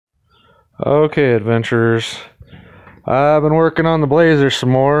Okay, adventurers. I've been working on the Blazer some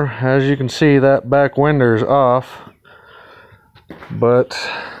more. As you can see, that back winder's off. But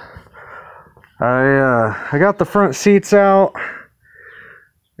I got the front seats out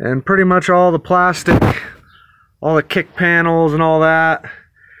and pretty much all the plastic, all the kick panels and all that.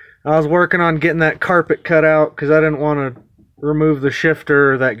 I was working on getting that carpet cut out because I didn't want to remove the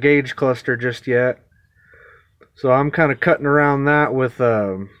shifter or that gauge cluster just yet. So I'm kind of cutting around that with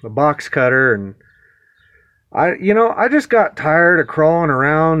a box cutter, and I just got tired of crawling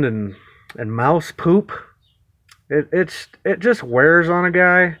around and mouse poop. It just wears on a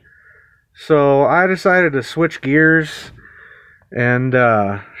guy. So I decided to switch gears and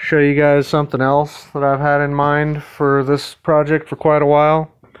show you guys something else that I've had in mind for this project for quite a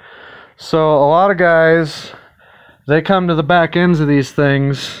while. So a lot of guys, they come to the back ends of these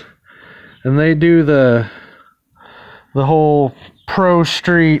things and they do the whole Pro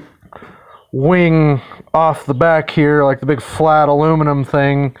Street wing off the back here, like the big flat aluminum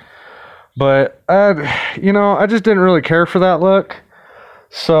thing. But I just didn't really care for that look.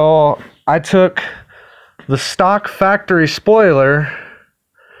 So I took the stock factory spoiler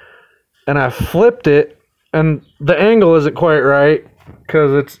and I flipped it, and the angle isn't quite right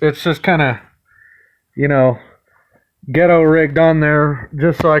because it's just kind of, ghetto rigged on there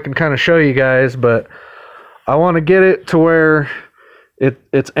just so I can kind of show you guys. But I want to get it to where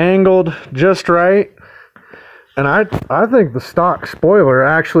it's angled just right. And I think the stock spoiler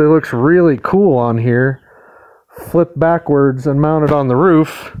actually looks really cool on here, flipped backwards and mounted on the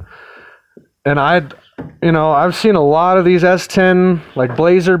roof. And I've seen a lot of these S10 like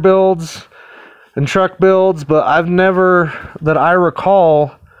Blazer builds and truck builds, but I've never, that I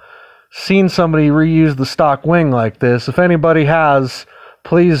recall, seen somebody reuse the stock wing like this. If anybody has,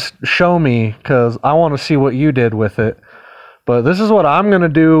 please show me, because I want to see what you did with it. But this is what I'm going to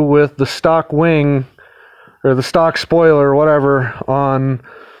do with the stock wing, or the stock spoiler, or whatever, on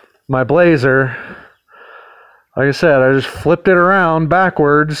my Blazer. Like I said, I just flipped it around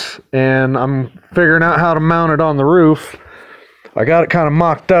backwards, and I'm figuring out how to mount it on the roof. I got it kind of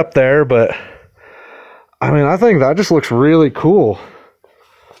mocked up there, but I think that just looks really cool.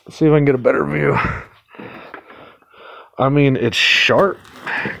 Let's see if I can get a better view. It's sharp.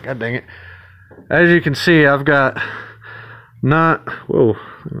 God dang it. As you can see, I've got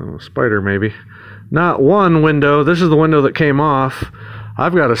spider maybe. Not one window. This is the window that came off.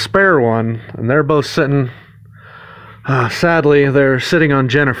 I've got a spare one, and they're both sitting, sadly, they're sitting on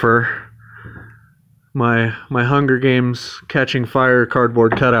Jennifer, my Hunger Games catching fire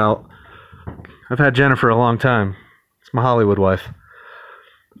cardboard cutout. I've had Jennifer a long time. It's my Hollywood wife.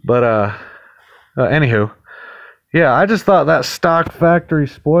 But, anywho, yeah, I just thought that stock factory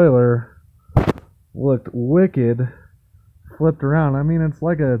spoiler looked wicked flipped around. It's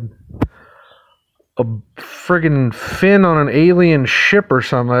like a friggin' fin on an alien ship or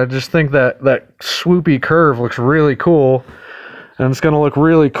something. I just think that swoopy curve looks really cool, and it's going to look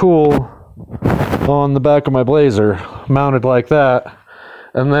really cool on the back of my Blazer, mounted like that.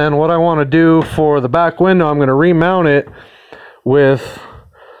 And then what I want to do for the back window, I'm going to remount it with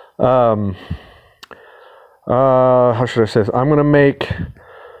how should I say this? I'm going to make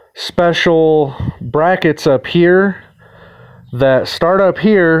special brackets up here that start up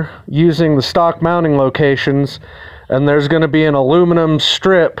here using the stock mounting locations, and there's going to be an aluminum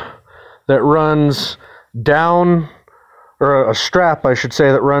strip that runs down, or a strap I should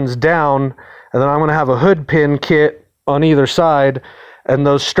say, that runs down, and then I'm going to have a hood pin kit on either side, and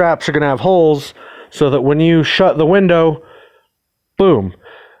those straps are going to have holes so that when you shut the window, boom,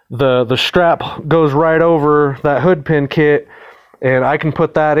 the strap goes right over that hood pin kit, and I can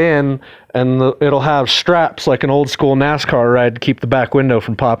put that in, and it'll have straps like an old school NASCAR ride to keep the back window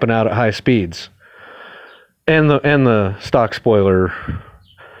from popping out at high speeds. And the stock spoiler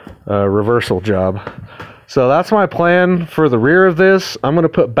reversal job. So that's my plan for the rear of this. I'm going to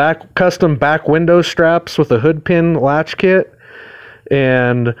put custom back window straps with a hood pin latch kit,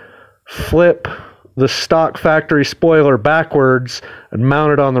 and flip the stock factory spoiler backwards and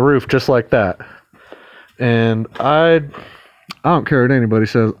mount it on the roof just like that. And I don't care what anybody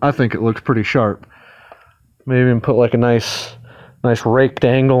says. I think it looks pretty sharp. Maybe even put like a nice raked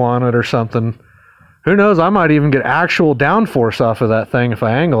angle on it or something. Who knows? I might even get actual downforce off of that thing if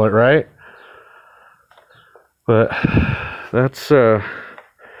I angle it right. But that's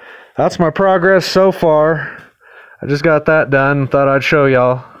my progress so far. I just got that done. Thought I'd show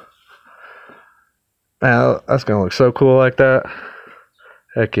y'all. That's gonna look so cool like that.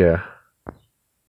 Heck yeah.